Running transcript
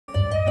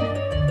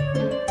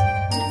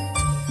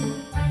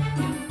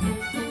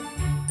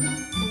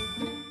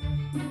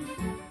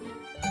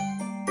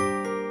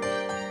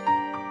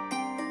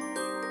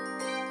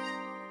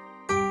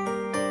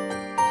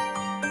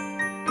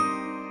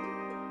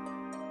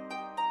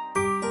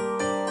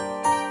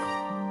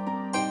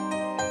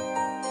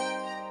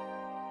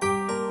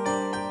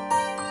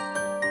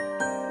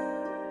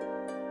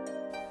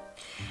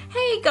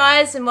Hey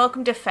guys, and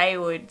welcome to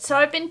Faewood. So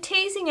I've been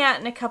teasing out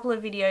in a couple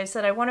of videos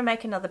that I want to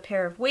make another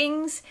pair of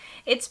wings.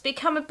 It's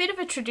become a bit of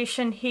a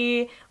tradition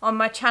here on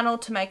my channel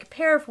to make a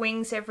pair of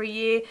wings every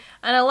year,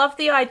 and I love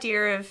the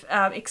idea of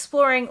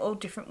exploring all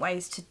different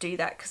ways to do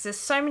that because there's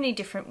so many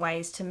different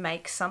ways to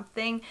make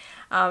something,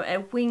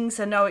 and wings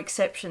are no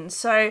exception.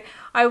 So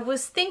I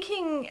was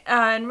thinking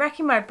and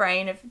racking my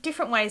brain of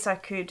different ways I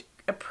could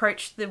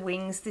approach the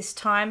wings this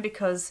time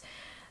because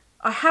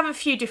I have a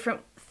few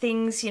different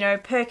things, you know,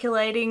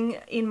 percolating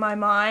in my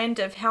mind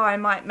of how I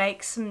might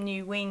make some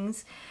new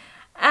wings.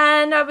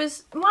 And I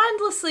was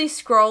mindlessly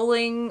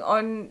scrolling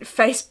on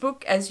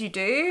Facebook, as you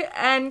do,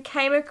 and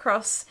came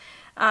across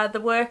the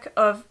work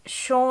of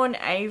Sean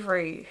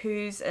Avery,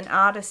 who's an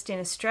artist in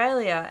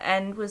Australia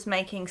and was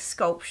making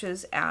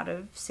sculptures out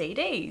of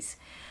CDs.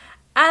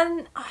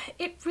 And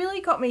it really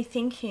got me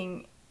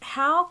thinking,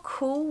 how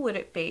cool would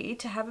it be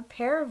to have a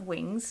pair of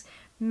wings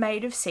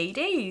made of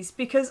CDs?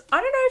 Because I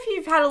don't know if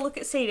you've had a look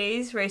at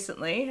CDs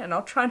recently, and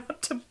I'll try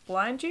not to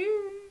blind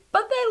you,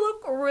 but they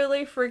look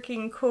really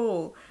freaking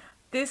cool.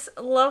 This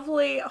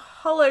lovely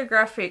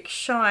holographic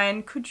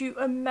shine, could you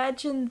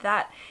imagine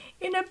that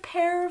in a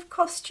pair of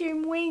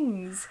costume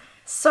wings?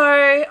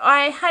 So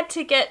I had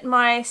to get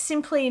my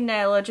Simply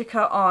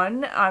Nailogica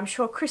on. I'm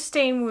sure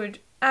Christine would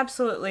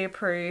absolutely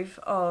approve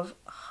of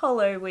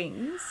hollow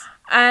wings.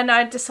 And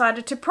I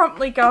decided to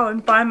promptly go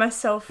and buy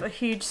myself a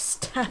huge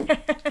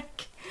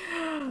stack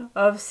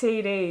of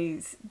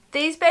CDs.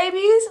 These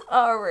babies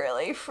are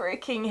really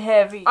freaking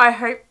heavy. I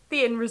hope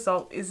the end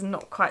result is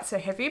not quite so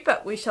heavy,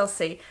 but we shall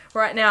see.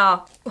 Right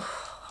now,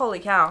 holy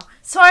cow.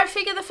 So I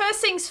figure the first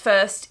things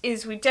first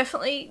is we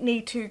definitely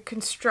need to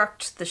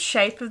construct the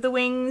shape of the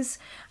wings.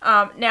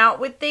 Now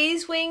with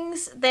these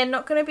wings, they're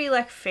not going to be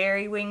like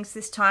fairy wings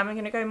this time. I'm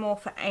going to go more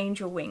for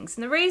angel wings.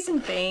 And the reason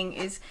being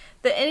is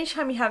that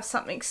anytime you have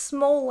something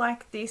small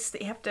like this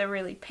that you have to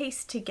really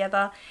piece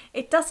together,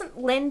 it doesn't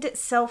lend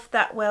itself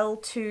that well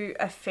to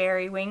a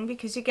fairy wing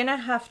because you're going to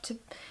have to,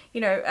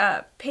 you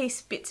know,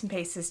 piece bits and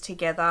pieces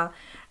together,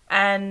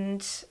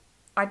 and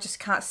I just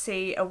can't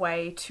see a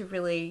way to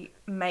really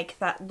make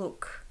that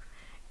look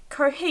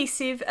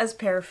cohesive as a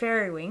pair of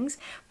fairy wings.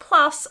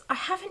 Plus, I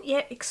haven't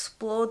yet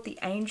explored the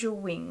angel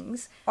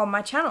wings on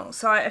my channel,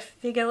 so I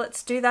figure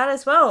let's do that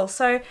as well.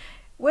 So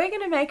we're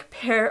going to make a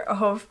pair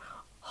of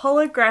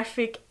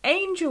holographic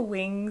angel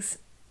wings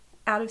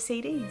out of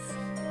CDs.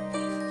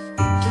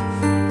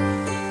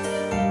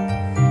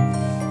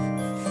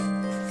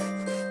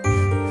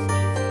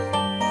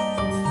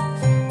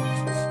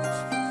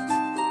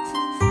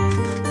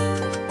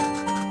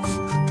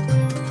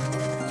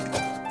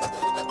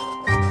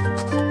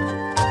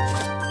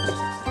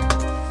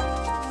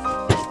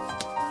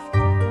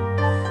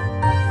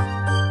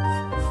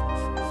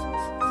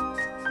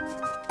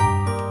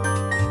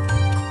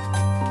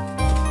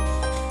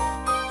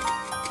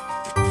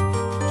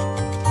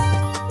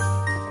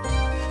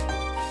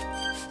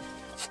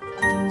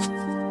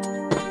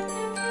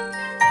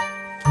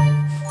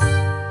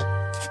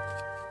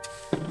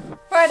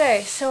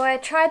 Righto, so I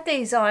tried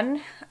these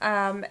on.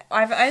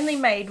 I've only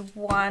made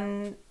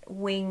one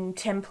wing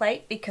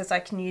template because I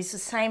can use the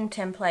same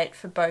template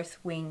for both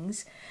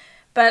wings,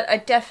 but I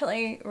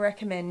definitely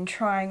recommend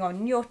trying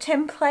on your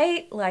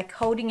template, like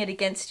holding it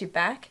against your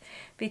back,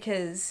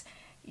 because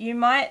you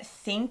might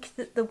think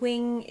that the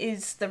wing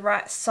is the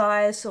right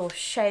size or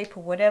shape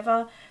or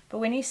whatever, but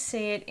when you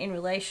see it in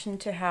relation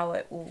to how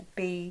it will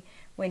be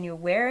when you're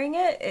wearing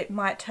it, it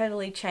might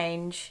totally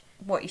change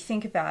what you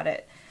think about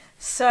it.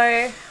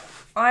 So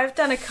I've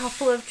done a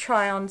couple of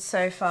try-ons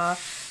so far.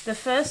 The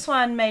first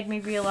one made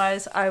me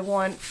realise I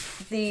want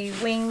the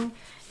wing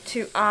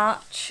to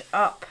arch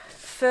up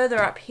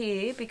further up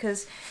here,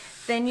 because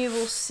then you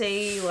will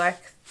see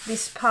like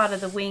this part of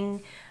the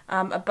wing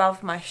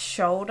above my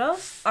shoulder.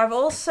 I've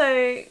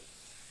also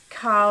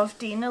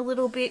carved in a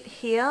little bit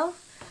here.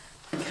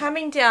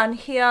 Coming down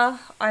here,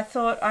 I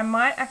thought I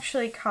might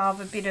actually carve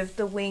a bit of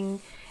the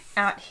wing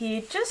out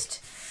here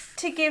just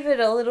to give it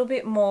a little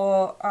bit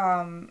more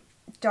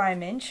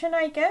dimension,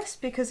 I guess,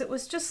 because it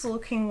was just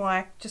looking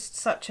like just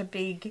such a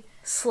big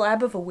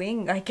slab of a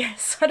wing, I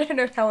guess. I don't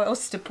know how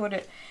else to put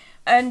it.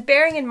 And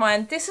bearing in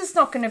mind, this is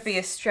not going to be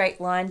a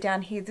straight line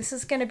down here. This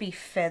is going to be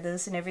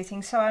feathers and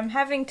everything, so I'm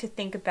having to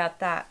think about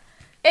that.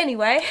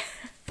 Anyway,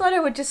 thought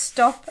I would just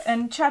stop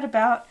and chat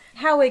about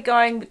how we're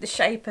going with the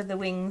shape of the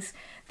wings.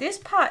 This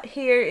part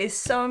here is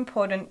so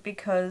important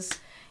because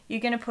you're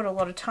going to put a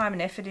lot of time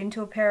and effort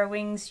into a pair of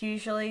wings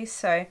usually,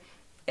 so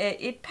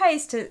it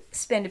pays to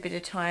spend a bit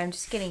of time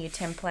just getting your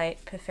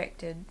template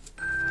perfected.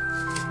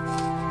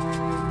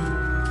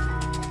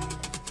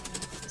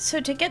 So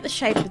to get the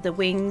shape of the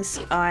wings,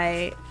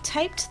 I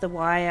taped the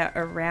wire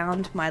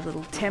around my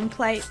little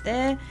template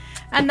there,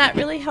 and that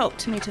really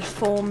helped me to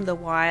form the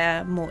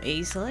wire more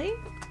easily.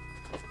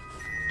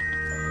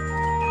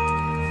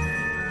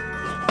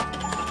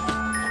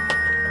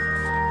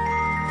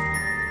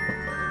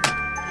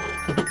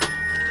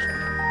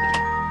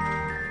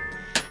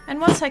 And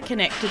once I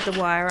connected the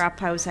wire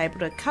up, I was able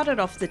to cut it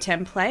off the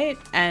template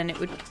and it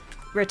would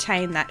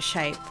retain that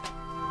shape.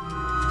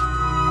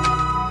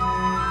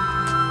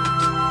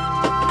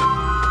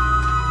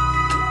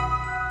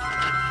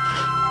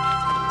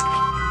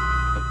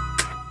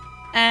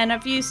 And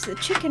I've used the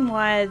chicken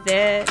wire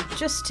there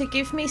just to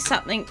give me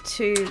something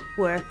to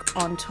work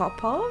on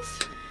top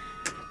of.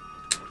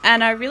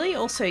 And I really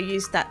also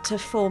used that to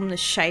form the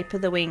shape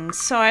of the wings.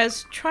 So I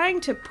was trying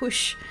to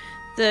push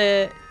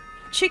the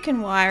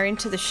chicken wire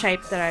into the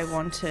shape that I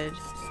wanted.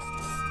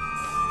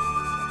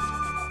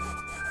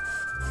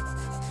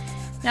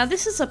 Now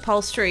this is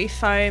upholstery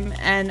foam,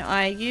 and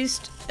I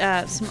used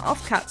some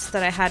offcuts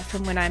that I had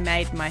from when I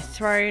made my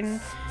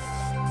throne,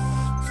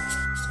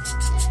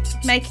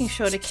 making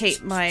sure to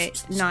keep my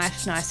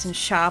knife nice and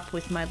sharp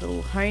with my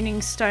little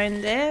honing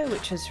stone there,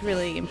 which is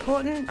really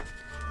important.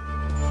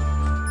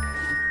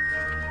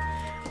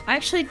 I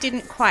actually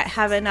didn't quite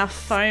have enough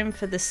foam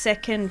for the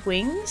second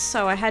wing,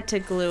 so I had to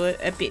glue it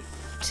a bit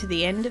to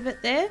the end of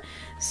it there.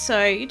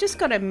 So you just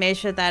got to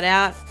measure that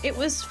out. It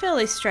was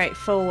fairly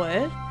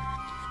straightforward.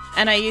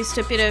 And I used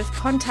a bit of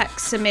contact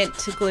cement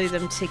to glue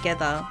them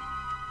together.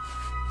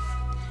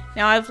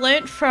 Now I've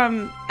learnt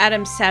from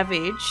Adam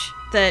Savage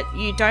that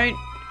you don't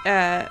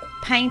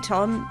paint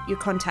on your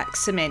contact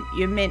cement.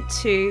 You're meant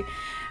to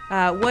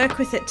work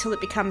with it till it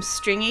becomes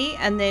stringy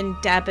and then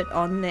dab it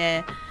on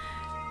there.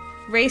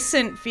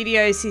 Recent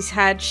videos he's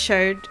had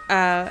showed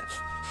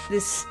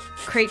this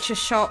creature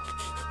shop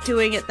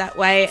doing it that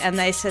way, and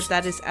they said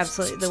that is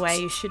absolutely the way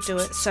you should do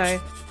it. So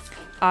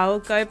I'll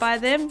go by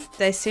them.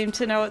 They seem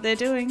to know what they're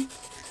doing.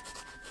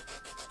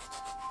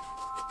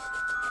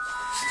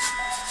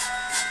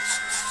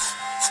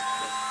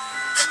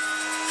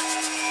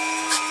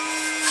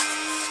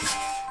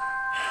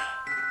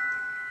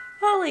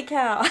 Holy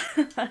cow.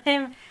 I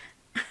am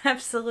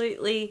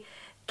absolutely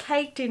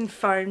caked in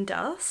foam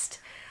dust.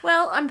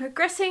 Well, I'm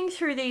progressing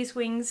through these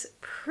wings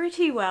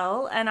pretty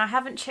well, and I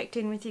haven't checked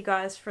in with you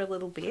guys for a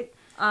little bit,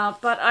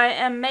 but I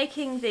am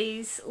making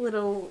these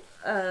little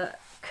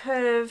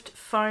curved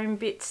foam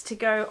bits to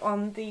go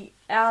on the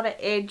outer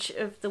edge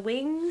of the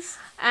wings,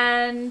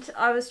 and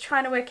I was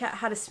trying to work out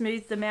how to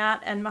smooth them out,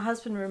 and my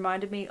husband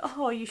reminded me,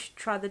 oh, you should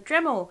try the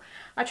Dremel.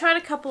 I tried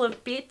a couple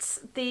of bits.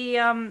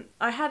 I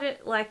had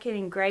it like an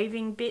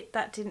engraving bit,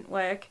 that didn't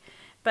work,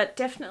 but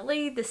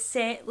definitely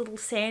the little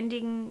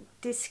sanding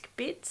disc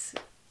bits,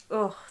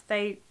 oh,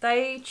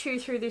 they chew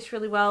through this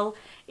really well,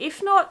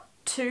 if not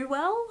too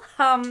well.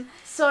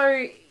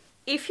 So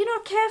if you're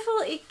not careful,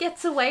 it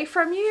gets away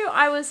from you.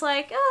 I was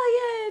like,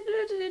 oh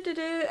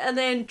yeah, and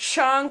then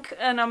chunk,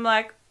 and I'm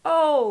like,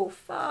 oh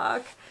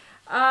fuck.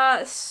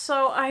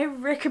 So I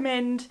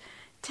recommend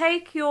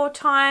take your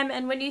time,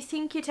 and when you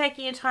think you're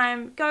taking your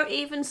time, go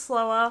even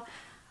slower.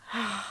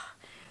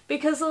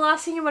 Because the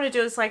last thing you want to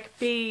do is like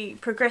be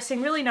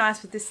progressing really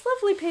nice with this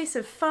lovely piece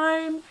of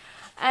foam,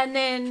 and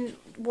then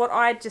what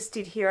I just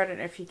did here, I don't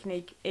know if you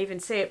can even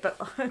see it, but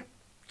I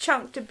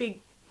chunked a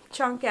big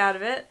chunk out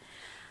of it.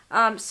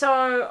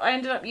 So I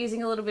ended up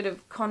using a little bit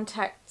of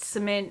contact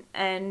cement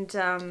and,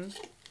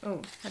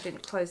 oh, I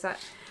didn't close that,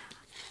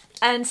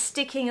 and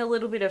sticking a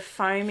little bit of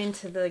foam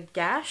into the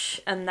gash,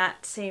 and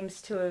that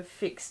seems to have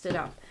fixed it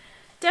up.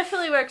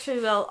 Definitely works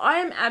really well. I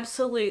am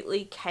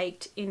absolutely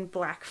caked in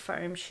black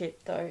foam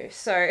shit though,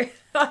 so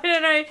I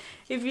don't know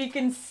if you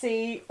can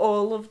see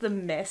all of the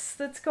mess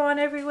that's gone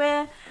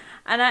everywhere,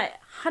 and I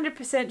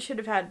 100% should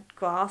have had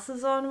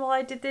glasses on while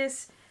I did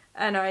this,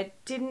 and I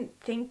didn't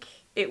think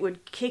it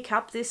would kick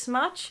up this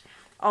much.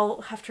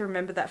 I'll have to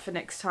remember that for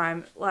next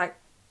time. Like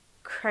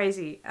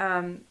crazy.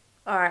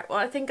 Alright, well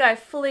I think I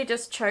fully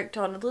just choked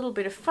on a little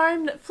bit of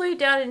foam that flew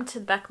down into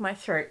the back of my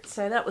throat,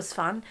 so that was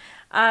fun.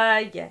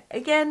 Yeah,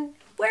 again,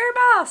 wear a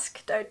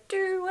mask. Don't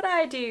do what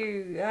I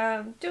do.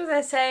 Do as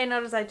I say,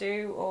 not as I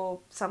do, or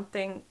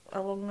something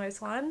along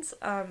those lines.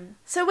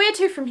 So where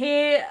to from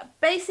here?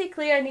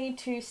 Basically I need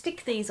to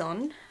stick these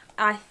on.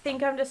 I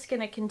think I'm just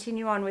going to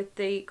continue on with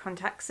the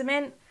contact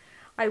cement.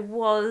 I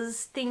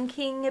was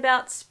thinking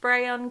about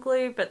spray on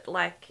glue, but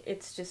like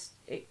it's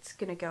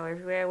going to go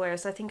everywhere,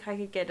 whereas I think I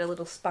could get a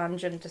little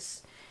sponge and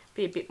just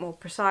be a bit more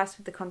precise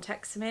with the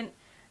contact cement.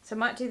 So I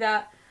might do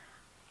that.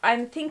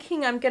 I'm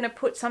thinking I'm going to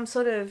put some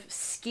sort of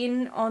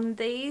skin on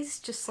these,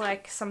 just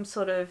like some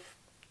sort of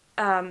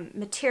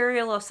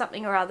material or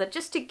something or other,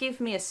 just to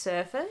give me a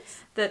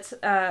surface that's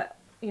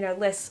you know,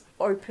 less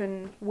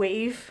open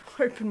weave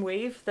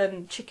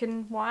than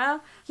chicken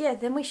wire. Yeah,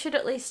 then we should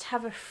at least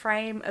have a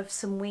frame of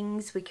some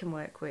wings we can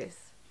work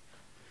with.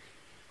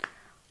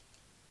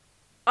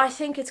 I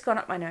think it's gone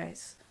up my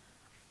nose.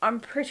 I'm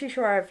pretty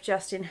sure I've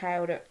just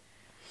inhaled it.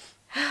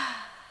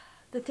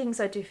 The things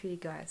I do for you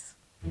guys.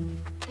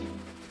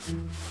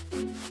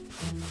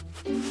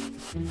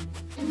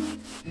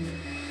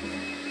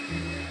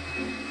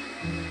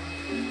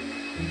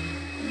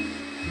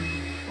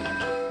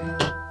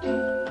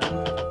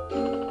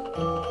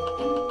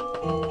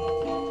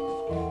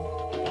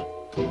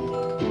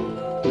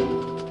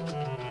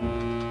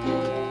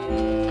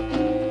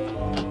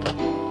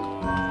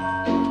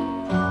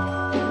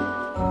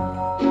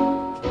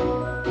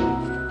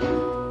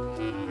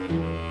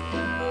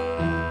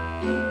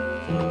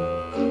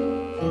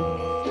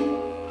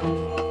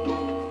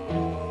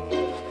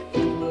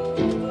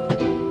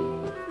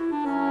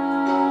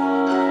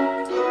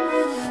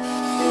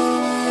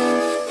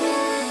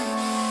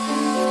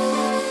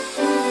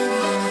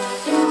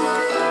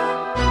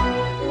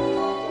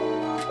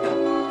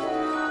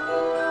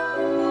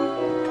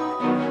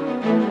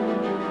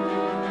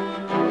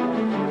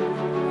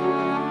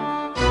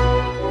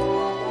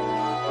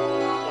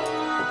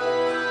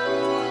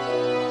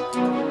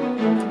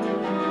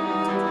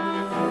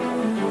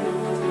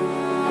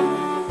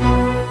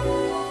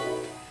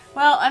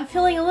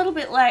 feeling a little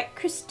bit like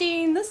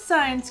Christine the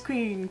Science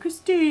Queen.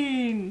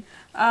 Christine!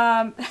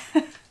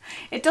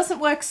 It doesn't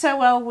work so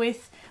well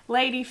with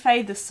Lady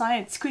Faye the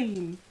Science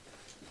Queen.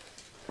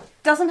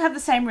 Doesn't have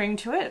the same ring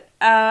to it,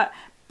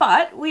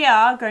 but we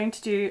are going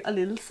to do a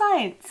little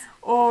science.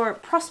 Or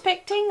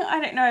prospecting,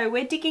 I don't know,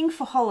 we're digging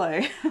for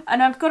hollow.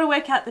 And I've got to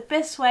work out the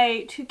best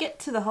way to get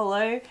to the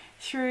hollow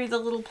through the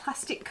little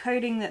plastic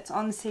coating that's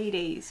on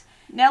CDs.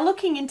 Now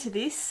looking into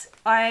this,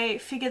 I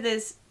figure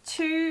there's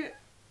two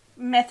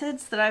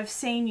methods that I've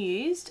seen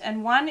used,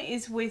 and one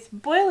is with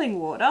boiling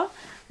water,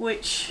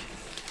 which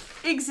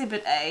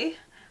Exhibit A,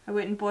 I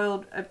went and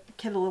boiled a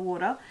kettle of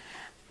water,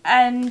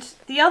 and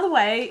the other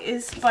way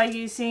is by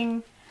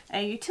using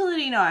a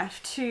utility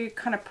knife to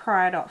kind of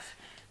pry it off.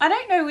 I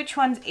don't know which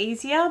one's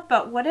easier,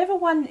 but whatever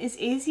one is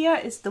easier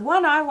is the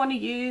one I want to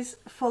use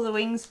for the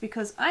wings,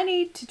 because I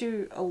need to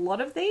do a lot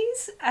of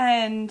these,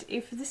 and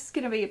if this is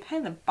going to be a pain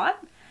in the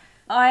butt,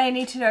 I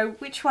need to know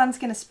which one's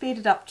going to speed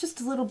it up just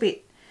a little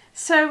bit.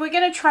 So we're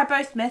going to try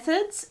both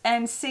methods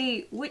and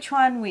see which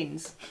one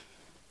wins.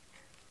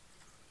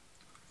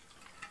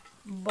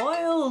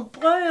 Boil,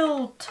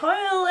 boil,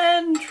 toil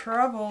and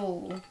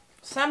trouble.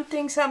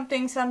 Something,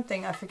 something,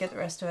 something. I forget the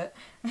rest of it.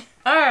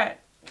 Alright,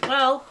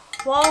 well,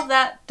 while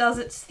that does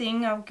its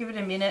thing, I'll give it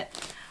a minute.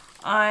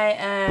 I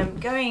am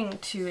going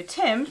to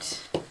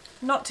attempt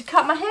not to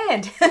cut my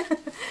hand.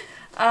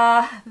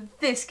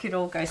 This could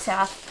all go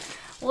south.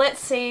 Let's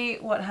see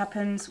what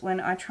happens when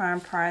I try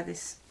and pry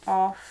this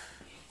off.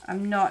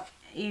 I'm not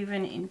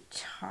even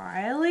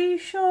entirely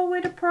sure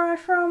where to pry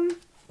from.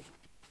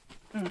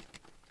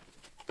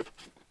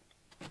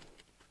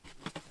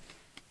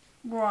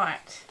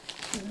 Right,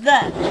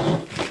 that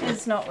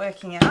is not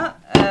working out.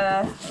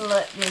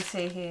 Let me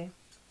see here.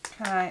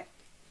 Can I...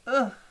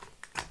 Ugh.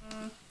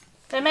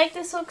 They make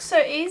this look so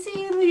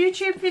easy in the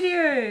YouTube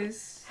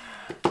videos.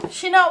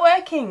 She's not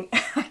working.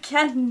 I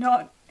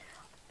cannot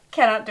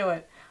do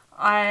it.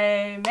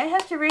 I may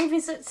have to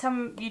revisit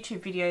some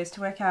YouTube videos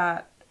to work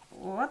out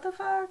what the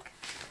fuck.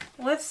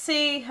 Let's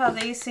see how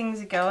these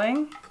things are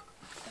going.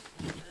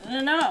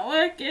 They're not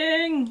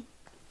working.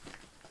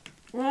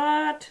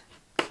 What?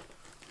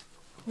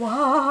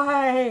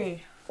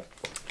 Why?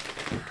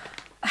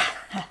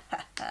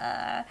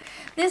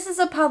 This is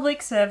a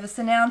public service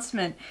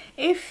announcement.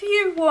 If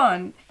you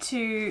want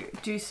to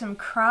do some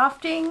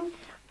crafting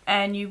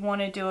and you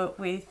want to do it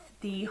with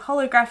the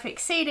holographic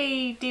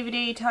CD,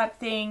 DVD type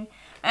thing,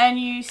 and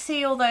you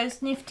see all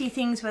those nifty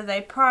things where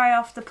they pry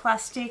off the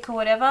plastic or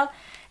whatever,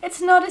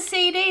 it's not a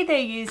CD they're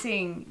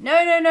using.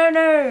 No, no, no,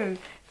 no.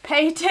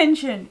 Pay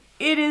attention.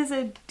 It is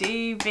a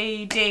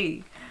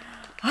DVD.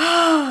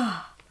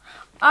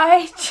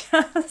 I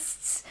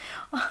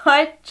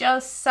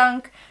just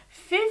sunk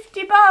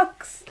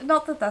 $50.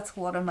 Not that that's a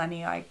lot of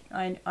money, I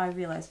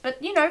realize.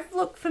 But, you know,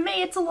 look, for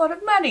me it's a lot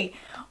of money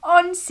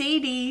on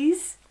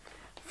CDs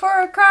for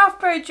a craft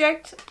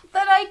project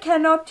that I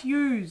cannot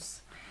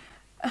use.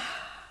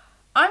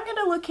 I'm going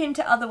to look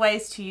into other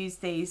ways to use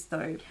these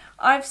though.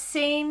 I've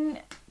seen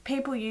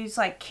people use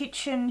like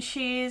kitchen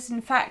shears.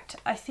 In fact,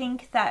 I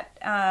think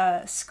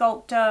that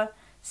sculptor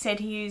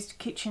said he used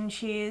kitchen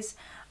shears.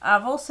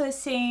 I've also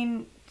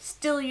seen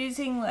still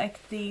using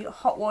like the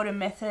hot water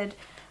method,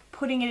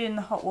 putting it in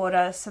the hot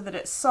water so that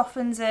it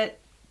softens it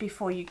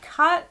before you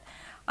cut.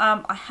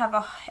 I have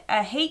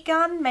a heat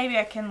gun. Maybe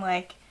I can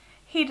like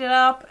heat it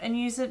up and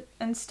use it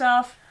and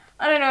stuff.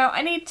 I don't know.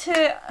 I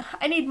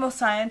need more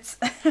science.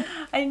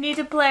 I need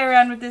to play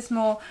around with this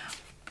more.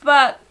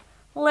 But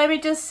let me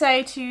just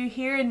say to you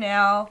here and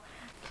now,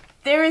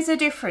 there is a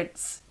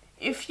difference.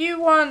 If you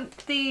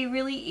want the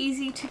really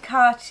easy to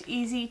cut,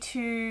 easy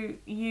to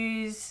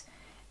use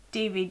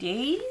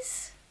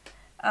DVDs,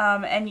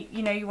 and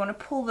you know, you want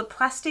to pull the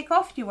plastic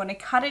off, you want to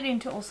cut it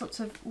into all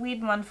sorts of weird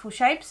and wonderful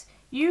shapes,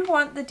 you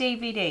want the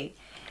DVD.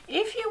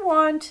 If you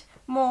want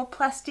more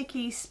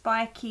plasticky,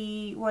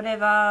 spiky,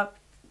 whatever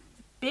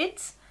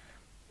bits,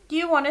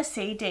 you want a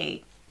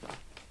CD.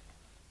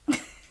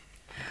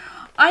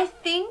 I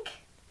think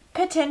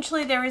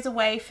potentially there is a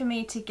way for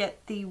me to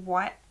get the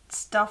white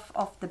stuff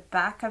off the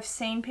back. I've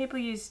seen people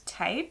use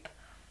tape.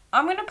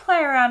 I'm going to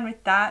play around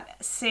with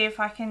that, see if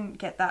I can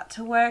get that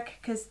to work,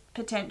 because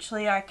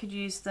potentially I could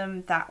use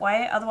them that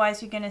way.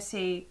 Otherwise you're going to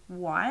see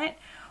white.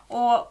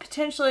 Or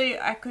potentially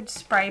I could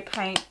spray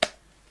paint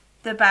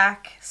the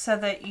back so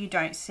that you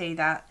don't see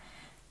that.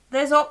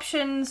 There's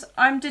options.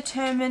 I'm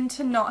determined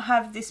to not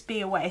have this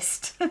be a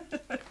waste.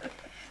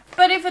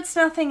 But if it's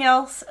nothing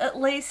else, at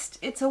least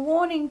it's a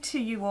warning to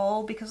you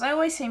all, because I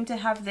always seem to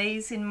have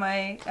these in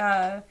my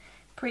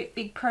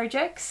big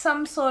projects.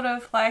 Some sort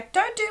of like,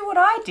 don't do what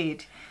I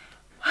did.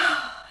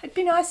 It'd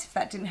be nice if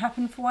that didn't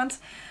happen for once.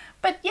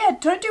 But yeah,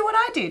 don't do what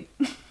I did.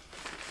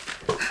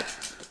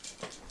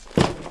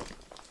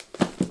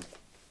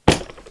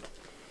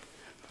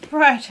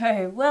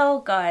 Righto, well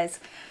guys,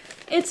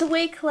 it's a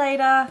week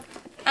later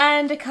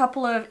and a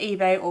couple of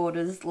eBay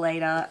orders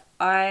later.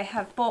 I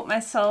have bought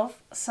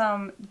myself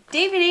some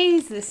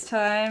DVDs this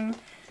time.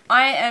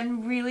 I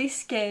am really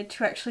scared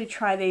to actually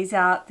try these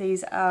out.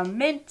 These are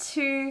meant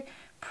to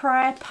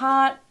pry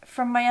apart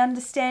from my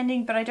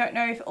understanding, but I don't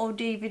know if all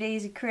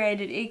DVDs are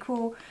created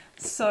equal,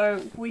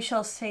 so we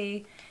shall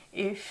see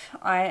if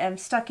I am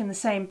stuck in the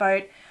same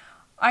boat.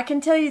 I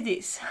can tell you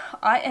this,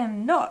 I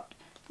am not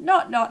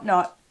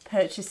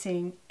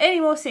purchasing any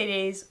more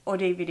CDs or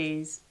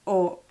DVDs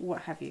or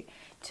what have you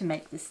to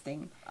make this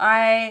thing.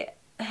 I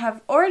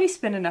have already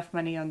spent enough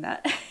money on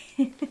that.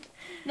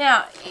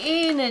 Now,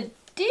 in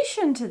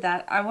addition to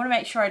that, I want to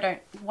make sure I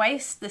don't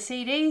waste the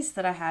CDs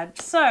that I had.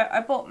 So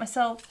I bought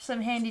myself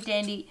some handy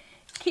dandy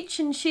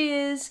kitchen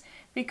shears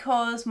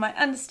because my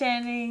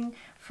understanding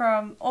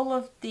from all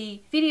of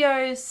the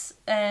videos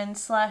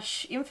and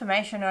 /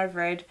 information I've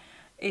read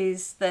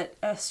is that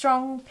a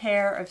strong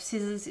pair of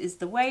scissors is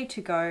the way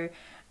to go,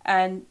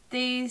 and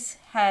these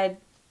had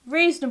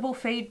reasonable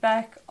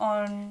feedback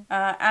on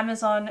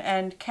Amazon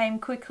and came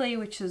quickly,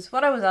 which is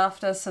what I was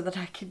after so that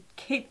I could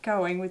keep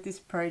going with this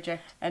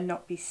project and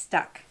not be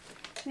stuck.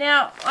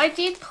 Now, I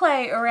did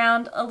play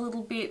around a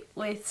little bit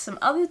with some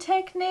other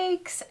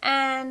techniques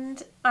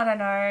and I don't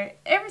know,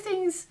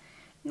 everything's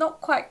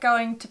not quite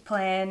going to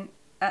plan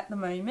at the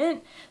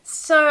moment.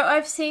 So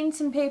I've seen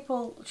some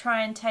people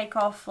try and take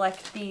off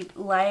like the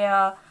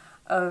layer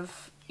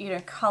of, you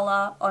know,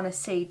 colour on a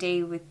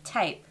CD with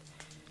tape.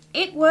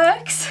 It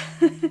works,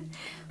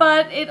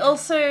 but it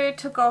also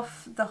took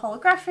off the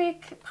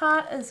holographic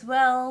part as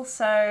well,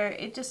 so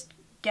it just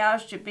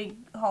gouged a big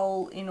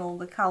hole in all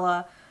the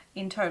colour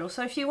in total.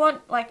 So if you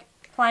want like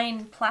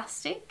plain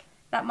plastic,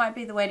 that might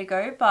be the way to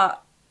go,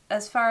 but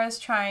as far as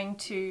trying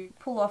to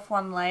pull off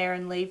one layer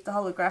and leave the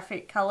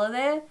holographic colour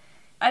there,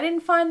 I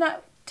didn't find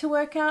that to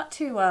work out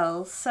too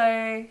well,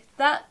 so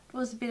that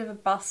was a bit of a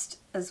bust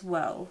as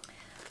well.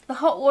 The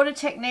hot water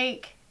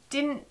technique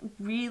didn't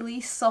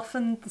really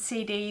soften the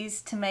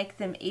CDs to make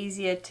them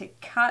easier to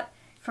cut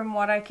from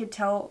what I could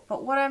tell,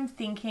 but what I'm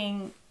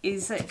thinking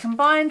is that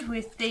combined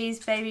with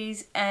these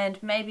babies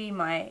and maybe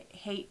my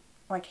heat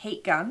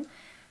gun,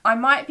 I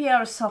might be able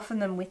to soften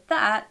them with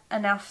that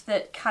enough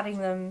that cutting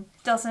them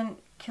doesn't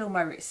kill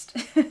my wrist.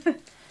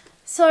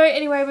 So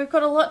anyway, we've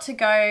got a lot to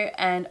go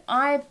and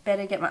I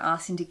better get my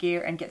ass into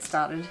gear and get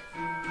started.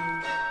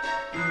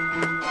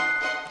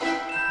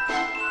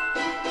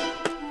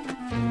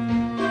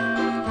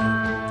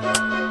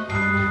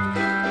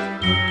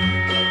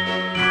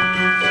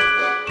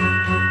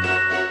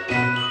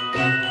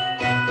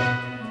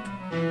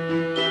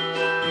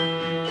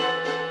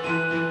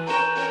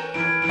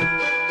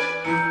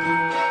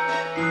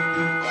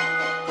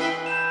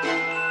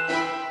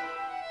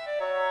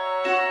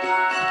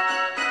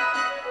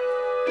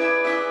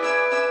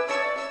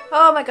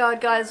 Oh my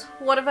god guys,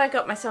 what have I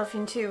got myself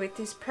into with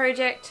this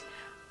project?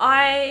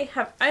 I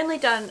have only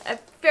done a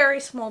very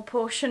small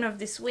portion of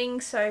this wing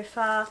so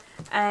far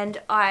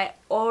and I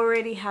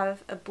already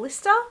have a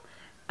blister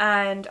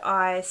and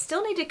I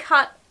still need to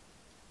cut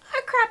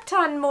a crap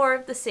ton more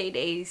of the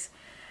CDs.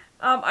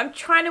 I'm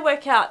trying to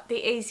work out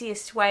the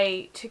easiest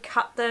way to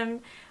cut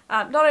them,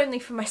 not only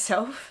for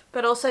myself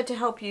but also to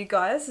help you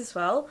guys as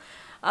well.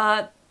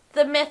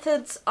 The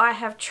methods I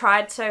have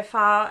tried so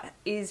far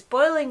is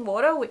boiling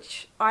water,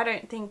 which I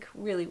don't think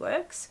really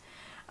works.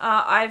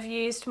 I've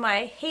used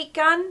my heat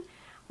gun,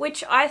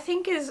 which I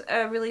think is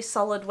a really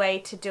solid way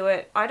to do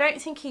it. I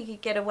don't think you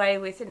could get away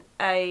with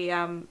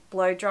a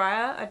blow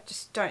dryer. I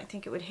just don't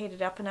think it would heat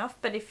it up enough.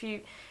 But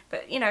you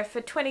know, for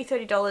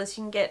 $20–30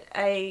 you can get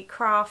a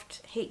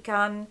craft heat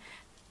gun,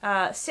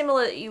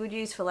 similar that you would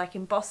use for like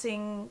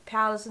embossing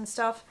powders and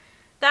stuff.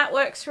 That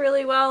works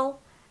really well.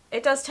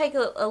 It does take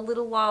a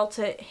little while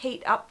to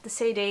heat up the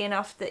CD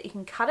enough that you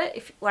can cut it.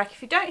 If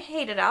you don't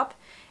heat it up,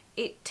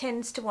 it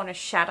tends to want to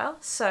shatter.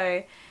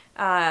 So,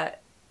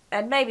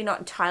 and maybe not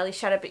entirely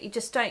shatter, but you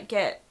just don't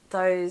get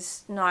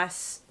those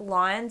nice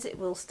lines. It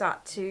will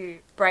start to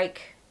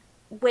break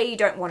where you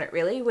don't want it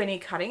really when you're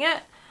cutting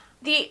it.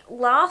 The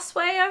last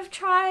way I've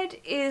tried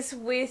is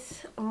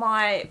with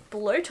my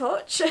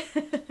blowtorch.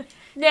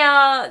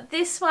 Now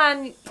this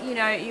one, you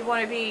know, you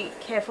want to be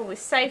careful with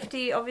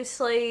safety.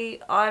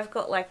 Obviously I've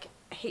got like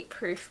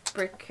heat-proof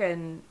brick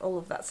and all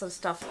of that sort of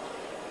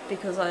stuff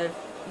because I've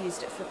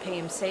used it for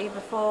PMC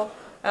before.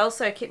 I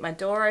also keep my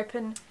door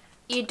open.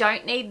 You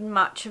don't need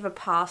much of a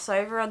pass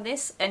over on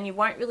this and you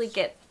won't really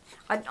get,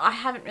 I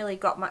haven't really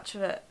got much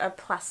of a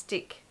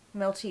plastic,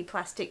 melty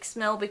plastic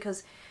smell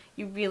because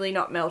you're really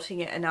not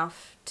melting it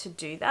enough to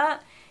do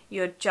that.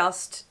 You're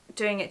just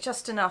doing it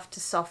just enough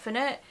to soften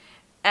it.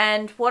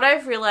 And what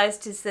I've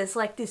realized is there's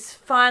like this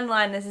fine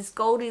line, there's this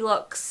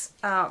Goldilocks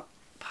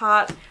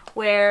part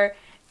where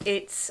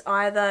it's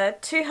either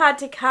too hard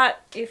to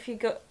cut if you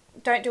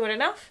don't do it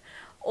enough,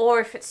 or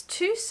if it's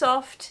too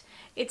soft,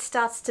 it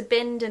starts to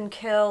bend and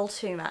curl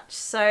too much.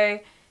 So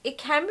it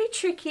can be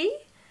tricky.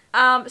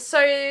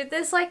 So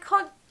there's like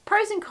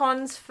pros and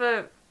cons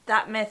for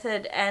that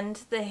method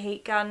and the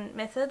heat gun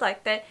method.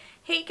 Like the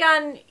heat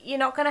gun, you're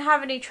not going to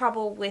have any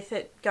trouble with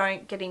it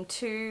getting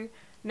too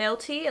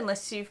melty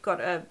unless you've got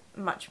a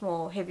much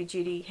more heavy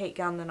duty heat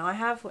gun than I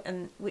have,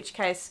 in which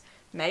case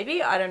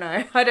maybe, I don't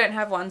know. I don't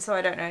have one, so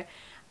I don't know.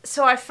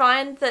 So I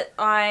find that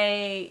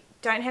I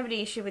don't have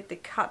any issue with the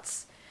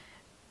cuts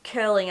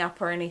curling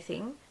up or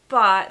anything,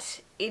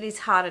 but it is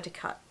harder to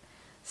cut.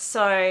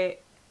 So,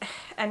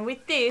 and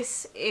with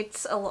this,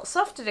 it's a lot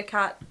softer to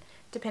cut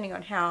depending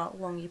on how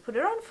long you put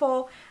it on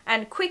for,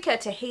 and quicker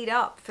to heat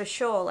up for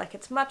sure. Like,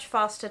 it's much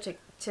faster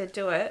to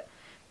do it.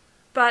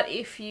 But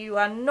if you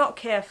are not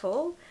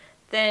careful,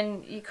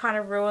 then you kind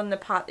of ruin the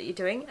part that you're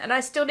doing. And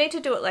I still need to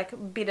do it like a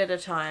bit at a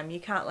time.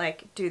 You can't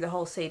like do the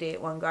whole CD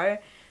at one go.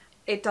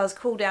 It does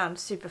cool down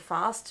super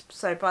fast,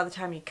 so by the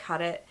time you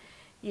cut it,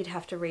 you'd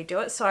have to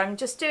redo it. So I'm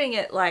just doing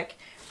it like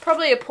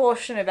probably a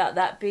portion about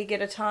that big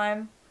at a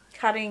time,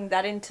 cutting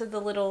that into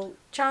the little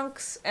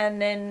chunks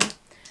and then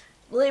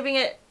leaving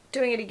it,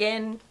 doing it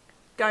again,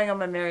 going on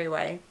my merry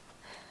way.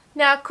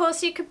 Now, of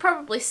course, you could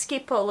probably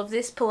skip all of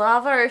this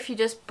palaver if you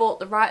just bought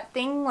the right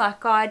thing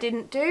like I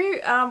didn't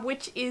do,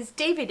 which is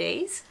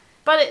DVDs.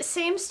 But it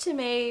seems to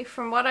me,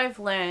 from what I've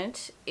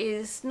learnt,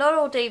 is not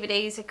all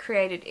DVDs are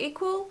created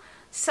equal.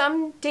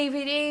 Some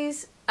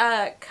DVDs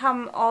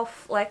come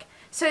off like...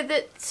 So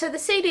the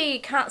CD, you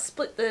can't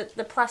split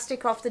the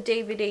plastic off the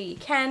DVD. You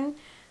can,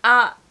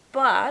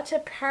 but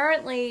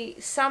apparently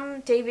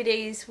some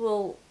DVDs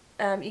will...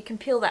 you can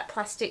peel that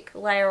plastic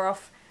layer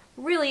off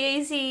really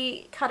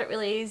easy, cut it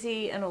really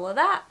easy and all of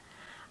that.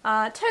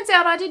 Turns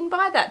out I didn't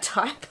buy that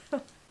type.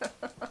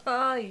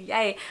 Oh,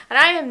 yay. And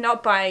I am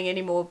not buying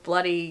any more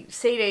bloody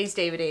CDs,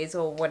 DVDs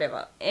or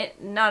whatever.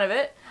 None of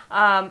it.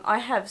 I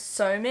have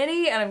so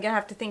many and I'm going to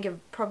have to think of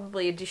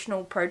probably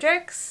additional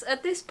projects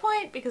at this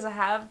point because I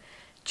have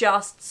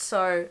just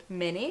so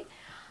many.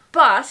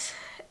 But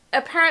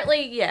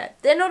apparently, yeah,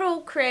 they're not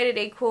all created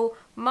equal.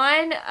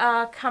 Mine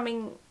are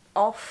coming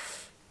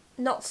off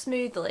not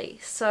smoothly,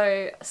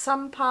 so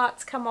some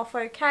parts come off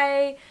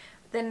okay,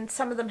 then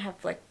some of them have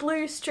like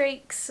blue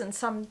streaks and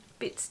some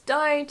bits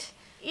don't.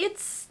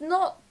 It's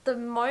not the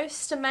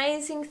most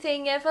amazing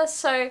thing ever,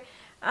 so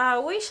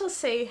we shall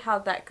see how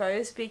that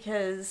goes,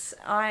 because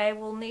I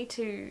will need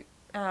to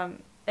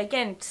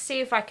again see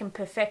if I can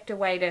perfect a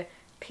way to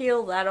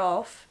peel that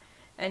off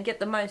and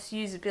get the most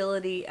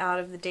usability out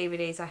of the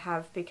DVDs I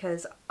have,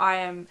 because I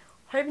am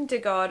hoping to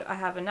God I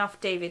have enough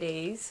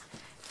DVDs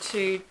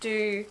to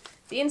do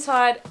the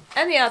inside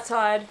and the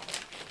outside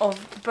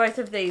of both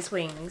of these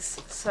wings,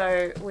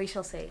 so we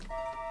shall see.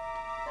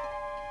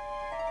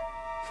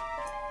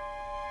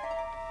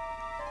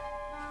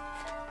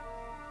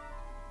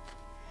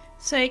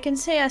 So you can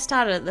see I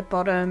started at the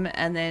bottom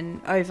and then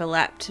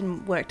overlapped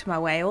and worked my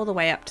way all the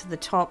way up to the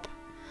top.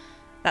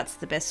 That's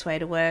the best way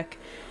to work.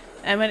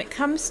 And when it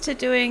comes to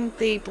doing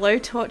the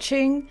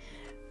blowtorching,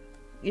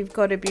 you've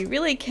got to be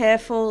really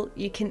careful.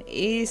 You can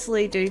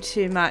easily do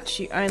too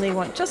much. You only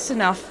want just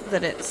enough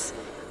that it's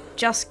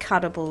just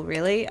cuttable,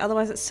 really.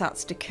 Otherwise it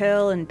starts to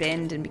curl and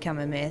bend and become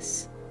a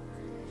mess.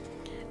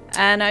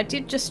 And I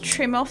did just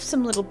trim off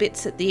some little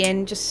bits at the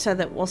end just so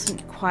that it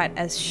wasn't quite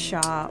as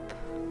sharp.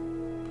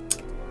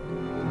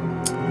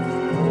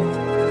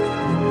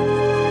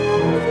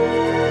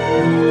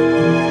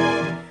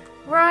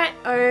 Right,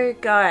 oh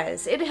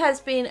guys, it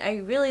has been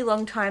a really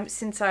long time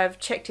since I've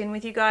checked in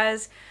with you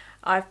guys.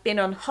 I've been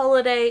on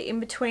holiday in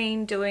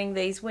between doing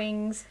these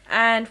wings,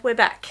 and we're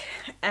back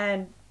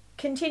and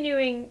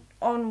continuing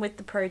on with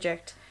the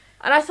project.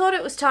 And I thought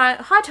it was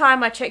high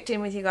time I checked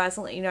in with you guys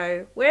and let you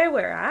know where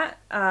we're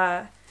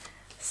at.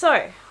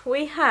 So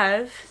we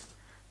have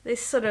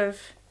this sort of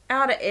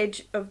outer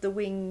edge of the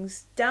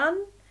wings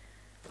done.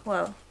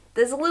 Well,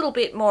 there's a little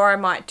bit more I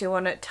might do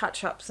on it,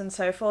 touch-ups and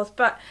so forth,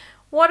 but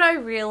what I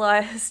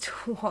realised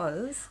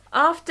was,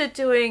 after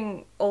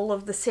doing all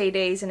of the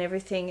CDs and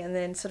everything and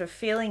then sort of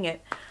feeling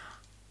it,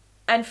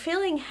 and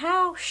feeling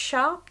how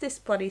sharp this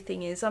bloody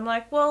thing is, I'm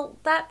like, well,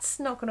 that's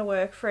not going to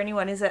work for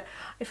anyone, is it?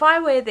 If I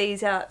wear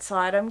these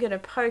outside, I'm going to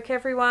poke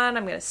everyone,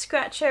 I'm going to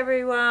scratch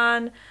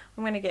everyone,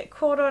 I'm going to get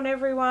caught on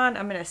everyone.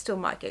 I mean, I still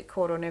might get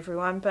caught on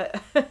everyone, but...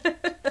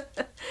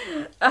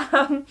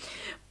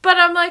 but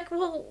I'm like,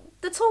 well,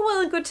 that's all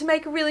well and good to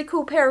make a really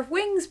cool pair of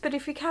wings, but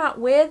if you can't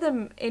wear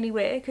them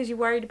anywhere because you're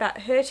worried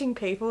about hurting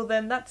people,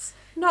 then that's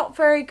not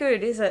very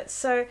good, is it?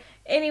 So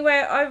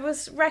anyway, I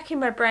was racking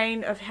my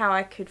brain of how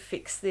I could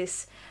fix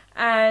this,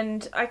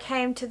 and I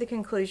came to the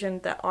conclusion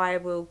that I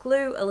will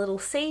glue a little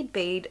seed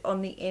bead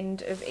on the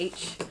end of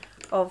each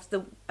of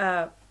the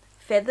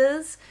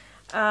feathers,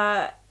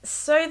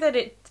 so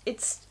that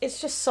it's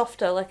just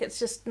softer, like it's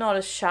just not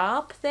as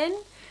sharp then.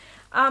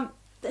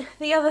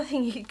 The other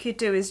thing you could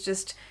do is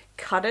just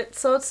cut it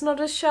so it's not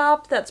as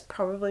sharp. That's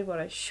probably what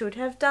I should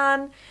have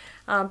done,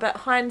 but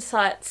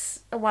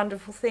hindsight's a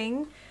wonderful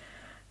thing.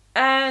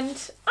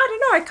 And I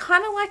don't know, I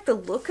kind of like the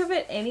look of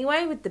it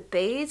anyway with the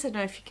beads. I don't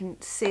know if you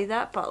can see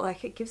that, but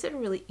like it gives it a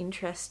really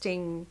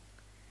interesting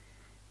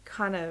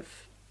kind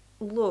of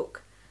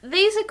look.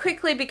 These are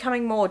quickly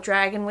becoming more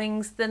dragon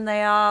wings than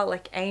they are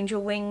like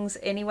angel wings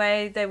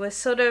anyway. They were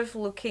sort of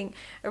looking,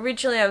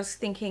 originally I was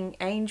thinking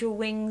angel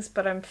wings,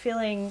 but I'm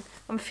feeling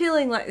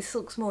like this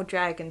looks more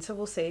dragon, so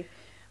we'll see.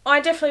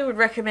 I definitely would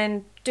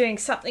recommend doing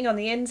something on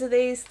the ends of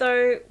these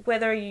though,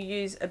 whether you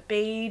use a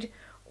bead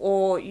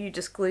or you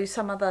just glue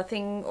some other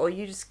thing or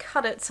you just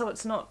cut it so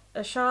it's not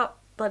a sharp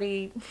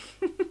bloody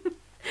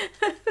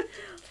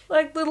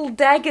Like little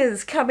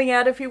daggers coming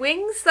out of your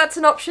wings. That's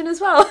an option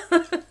as well.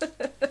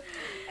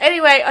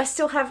 Anyway, I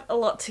still have a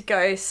lot to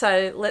go,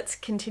 so let's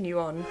continue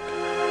on.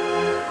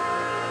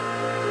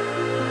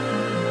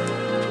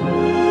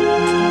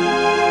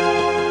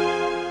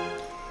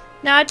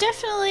 Now, I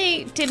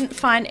definitely didn't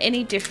find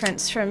any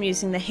difference from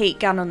using the heat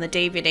gun on the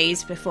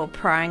DVDs before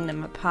prying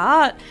them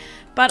apart,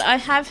 but I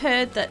have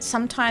heard that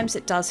sometimes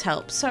it does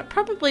help, so it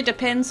probably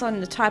depends on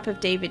the type of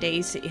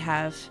DVDs that you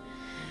have.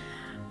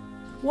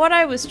 What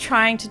I was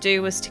trying to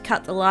do was to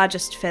cut the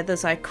largest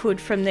feathers I could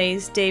from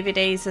these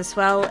DVDs as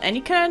well, and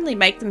you can only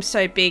make them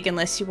so big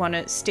unless you want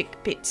to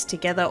stick bits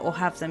together or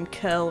have them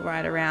curl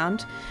right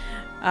around.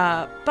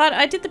 But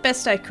I did the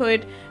best I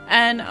could,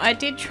 and I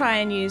did try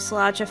and use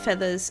larger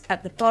feathers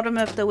at the bottom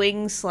of the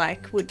wings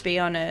like would be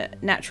on a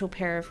natural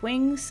pair of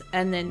wings,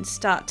 and then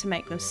start to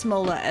make them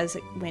smaller as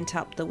it went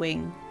up the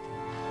wing.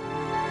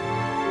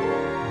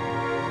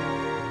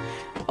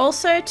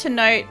 Also to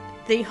note,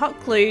 the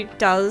hot glue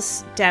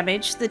does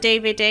damage the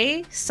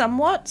DVD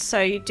somewhat,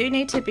 so you do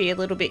need to be a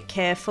little bit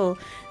careful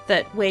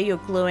that where you're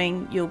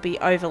gluing you'll be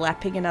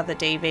overlapping another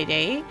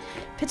DVD.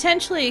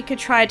 Potentially you could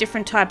try a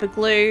different type of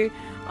glue.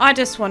 I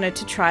just wanted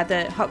to try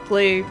the hot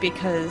glue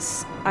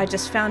because I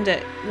just found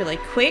it really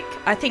quick.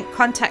 I think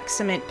contact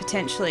cement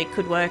potentially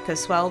could work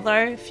as well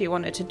though, if you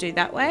wanted to do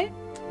that way.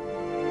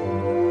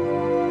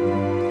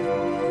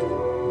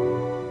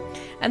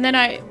 And then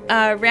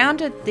I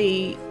rounded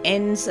the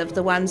ends of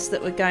the ones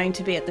that were going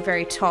to be at the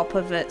very top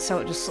of it so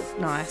it just looked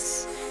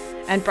nice,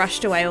 and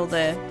brushed away all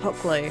the hot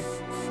glue.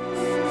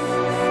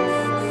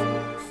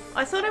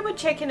 I thought I would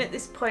check in at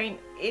this point.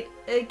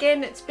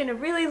 It's been a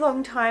really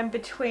long time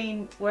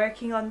between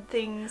working on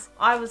things.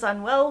 I was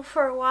unwell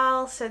for a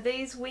while, so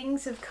these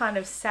wings have kind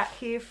of sat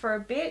here for a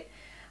bit,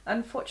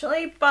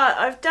 unfortunately, but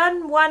I've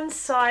done one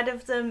side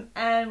of them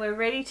and we're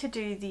ready to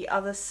do the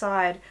other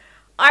side.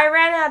 I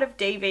ran out of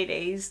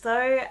DVDs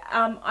though.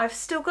 I've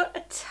still got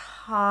a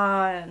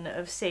ton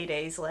of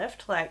CDs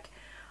left, like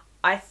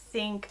I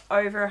think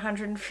over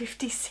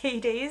 150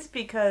 CDs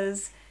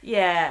because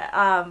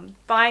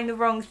buying the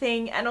wrong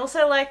thing, and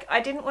also like I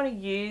didn't want to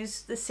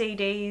use the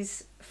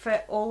CDs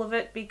for all of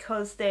it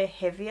because they're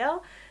heavier,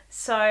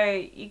 so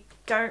you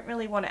don't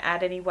really want to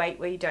add any weight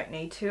where you don't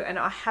need to, and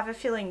I have a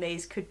feeling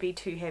these could be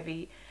too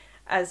heavy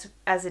as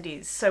it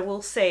is, so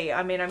we'll see.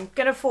 I mean, I'm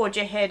gonna forge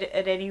ahead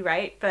at any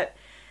rate, but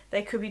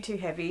they could be too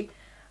heavy.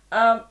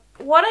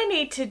 What I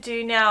need to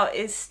do now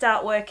is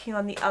start working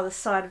on the other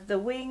side of the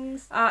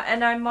wings,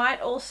 and I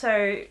might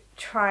also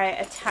try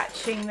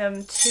attaching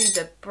them to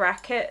the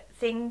bracket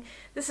thing.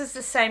 This is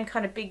the same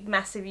kind of big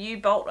massive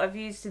U-bolt I've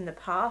used in the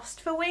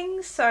past for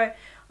wings, so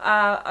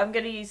I'm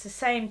going to use the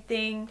same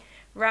thing,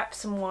 wrap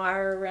some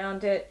wire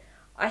around it.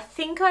 I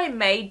think I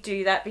may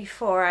do that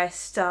before I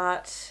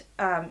start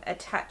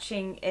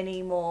attaching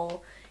any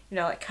more, you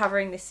know, like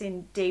covering this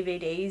in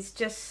DVDs,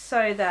 just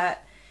so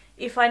that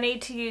if I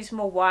need to use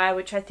more wire,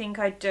 which I think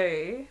I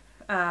do,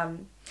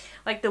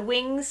 like the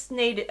wings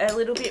need a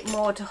little bit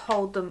more to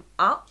hold them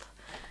up,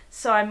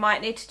 so I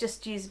might need to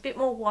just use a bit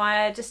more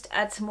wire just to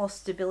add some more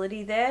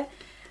stability there,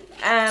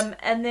 and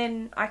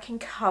then I can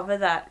cover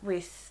that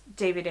with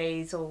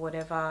DVDs or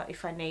whatever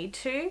if I need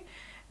to,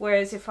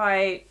 whereas if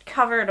I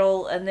cover it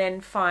all and then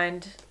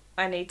find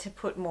I need to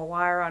put more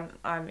wire on,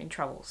 I'm in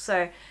trouble.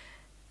 So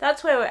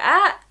that's where we're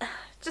at.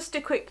 Just a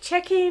quick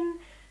check-in.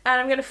 And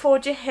I'm going to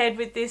forge ahead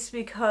with this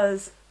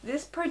because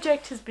this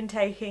project has been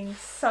taking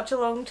such a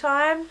long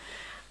time,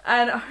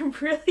 and I'm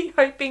really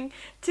hoping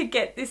to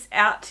get this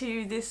out to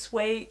you this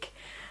week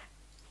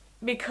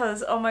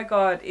because, oh my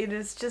god, it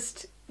has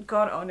just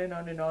gone on and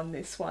on and on,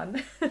 this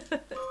one.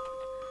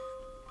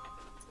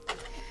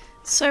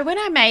 So when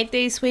I made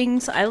these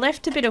wings, I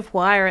left a bit of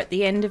wire at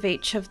the end of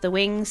each of the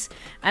wings,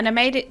 and I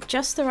made it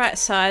just the right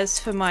size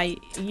for my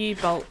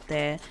U-bolt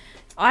there.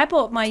 I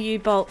bought my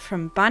U-bolt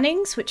from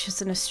Bunnings, which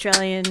is an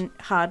Australian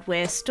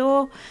hardware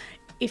store.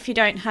 If you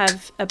don't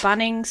have a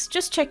Bunnings,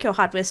 just check your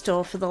hardware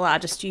store for the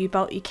largest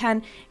U-bolt you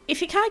can.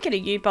 If you can't get a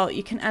U-bolt,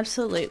 you can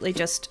absolutely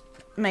just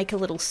make a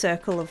little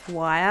circle of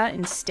wire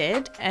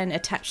instead and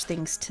attach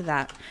things to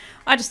that.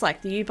 I just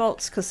like the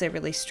U-bolts because they're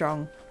really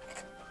strong.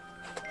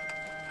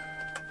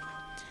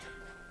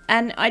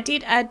 And I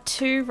did add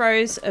 2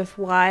 rows of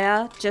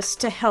wire just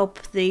to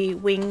help the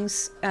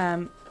wings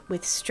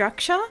with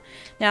structure.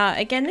 Now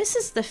again, this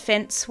is the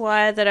fence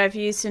wire that I've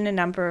used in a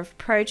number of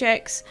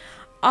projects.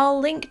 I'll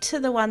link to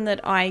the one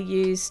that I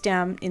use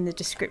down in the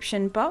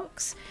description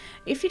box.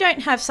 If you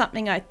don't have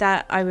something like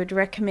that, I would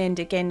recommend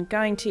again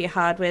going to your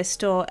hardware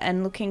store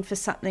and looking for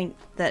something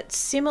that's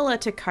similar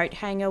to coat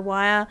hanger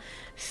wire.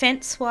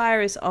 Fence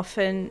wire is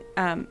often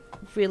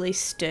really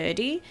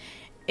sturdy.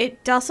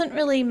 It doesn't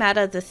really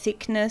matter the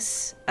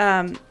thickness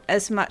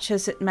as much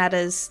as it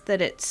matters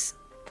that it's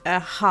a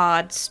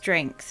hard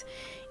strength.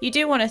 You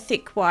do want a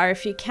thick wire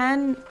if you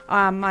can.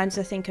 Mine's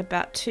I think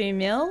about 2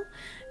 mil.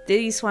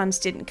 These ones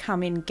didn't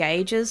come in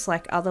gauges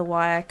like other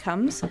wire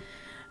comes.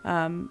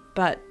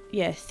 But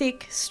yeah,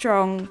 thick,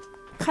 strong,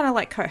 kind of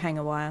like coat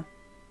hanger wire.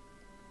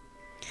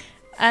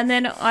 And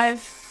then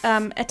I've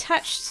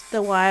attached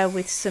the wire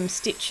with some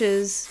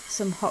stitches,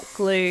 some hot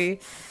glue,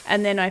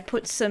 and then I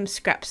put some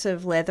scraps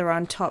of leather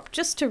on top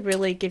just to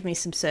really give me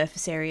some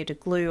surface area to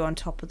glue on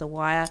top of the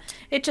wire.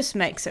 It just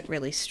makes it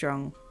really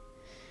strong.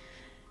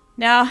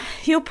 Now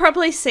you'll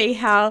probably see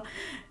how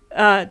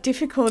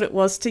difficult it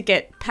was to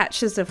get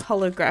patches of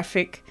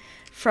holographic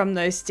from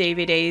those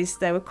DVDs.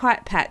 They were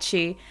quite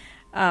patchy.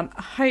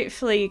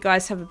 Hopefully you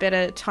guys have a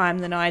better time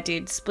than I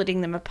did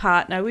splitting them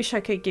apart, and I wish I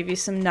could give you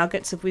some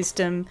nuggets of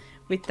wisdom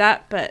with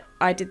that, but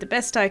I did the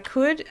best I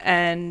could,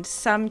 and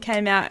some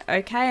came out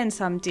okay and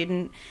some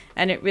didn't,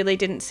 and it really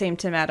didn't seem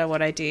to matter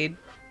what I did.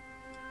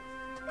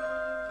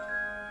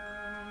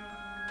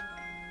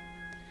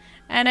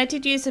 And I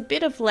did use a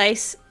bit of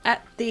lace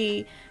at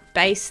the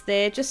base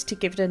there just to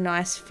give it a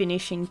nice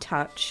finishing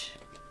touch.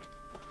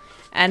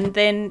 And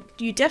then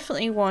you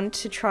definitely want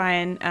to try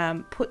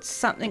and put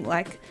something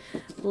like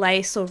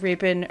lace or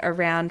ribbon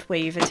around where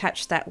you've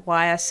attached that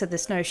wire so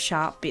there's no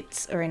sharp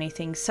bits or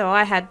anything. So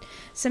I had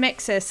some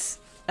excess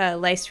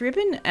lace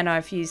ribbon and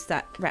I've used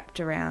that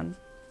wrapped around.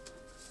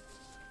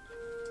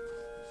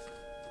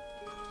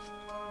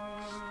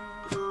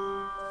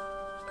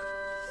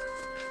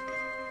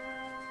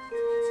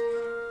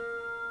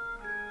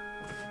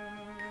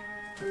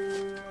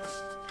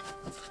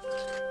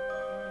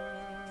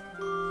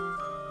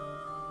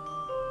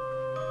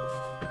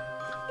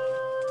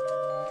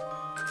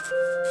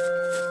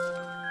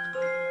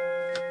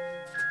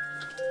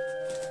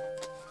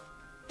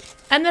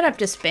 And then I've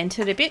just bent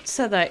it a bit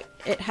so that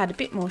it had a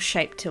bit more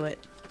shape to it.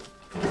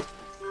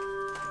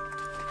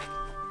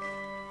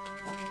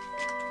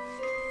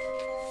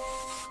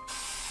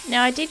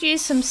 Now I did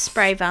use some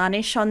spray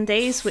varnish on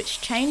these,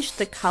 which changed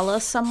the colour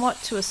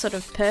somewhat to a sort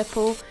of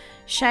purple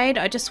shade.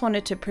 I just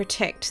wanted to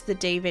protect the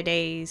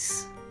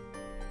DVDs.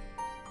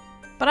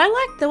 But I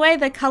like the way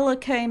the colour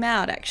came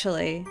out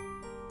actually.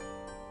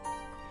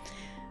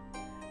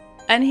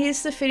 And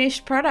here's the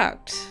finished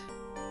product.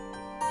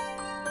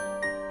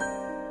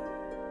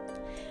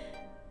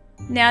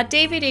 Now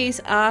DVDs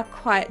are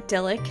quite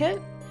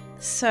delicate,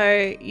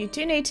 so you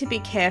do need to be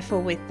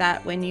careful with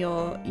that when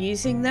you're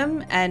using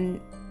them and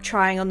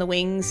trying on the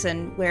wings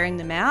and wearing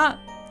them out.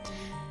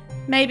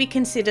 Maybe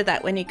consider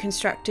that when you're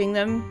constructing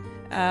them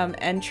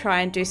and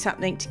try and do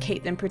something to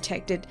keep them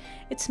protected.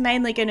 It's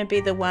mainly going to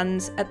be the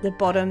ones at the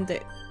bottom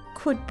that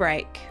could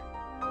break.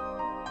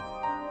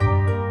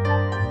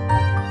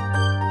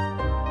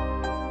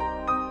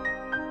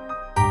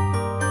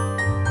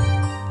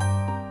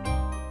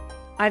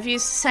 I've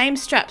used the same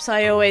straps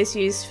I always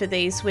use for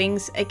these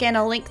wings. Again,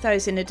 I'll link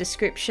those in the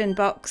description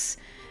box.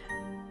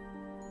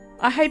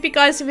 I hope you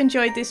guys have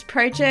enjoyed this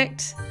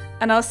project,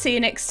 and I'll see you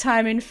next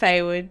time in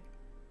Faewood.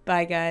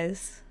 Bye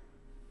guys.